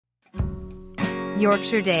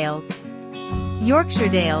Yorkshire Dales. Yorkshire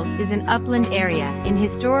Dales is an upland area in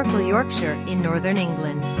historical Yorkshire in northern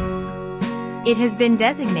England. It has been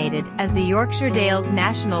designated as the Yorkshire Dales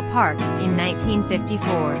National Park in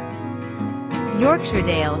 1954. Yorkshire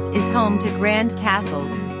Dales is home to grand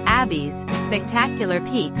castles, abbeys, spectacular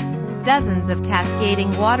peaks, dozens of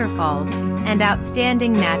cascading waterfalls, and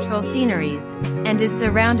outstanding natural sceneries, and is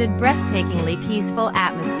surrounded breathtakingly peaceful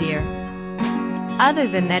atmosphere. Other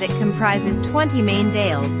than that, it comprises 20 main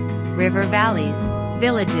dales, river valleys,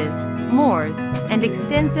 villages, moors, and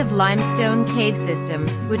extensive limestone cave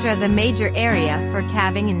systems, which are the major area for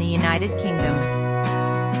calving in the United Kingdom.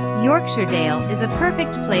 Yorkshire Dale is a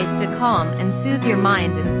perfect place to calm and soothe your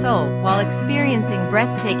mind and soul while experiencing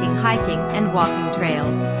breathtaking hiking and walking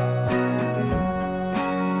trails.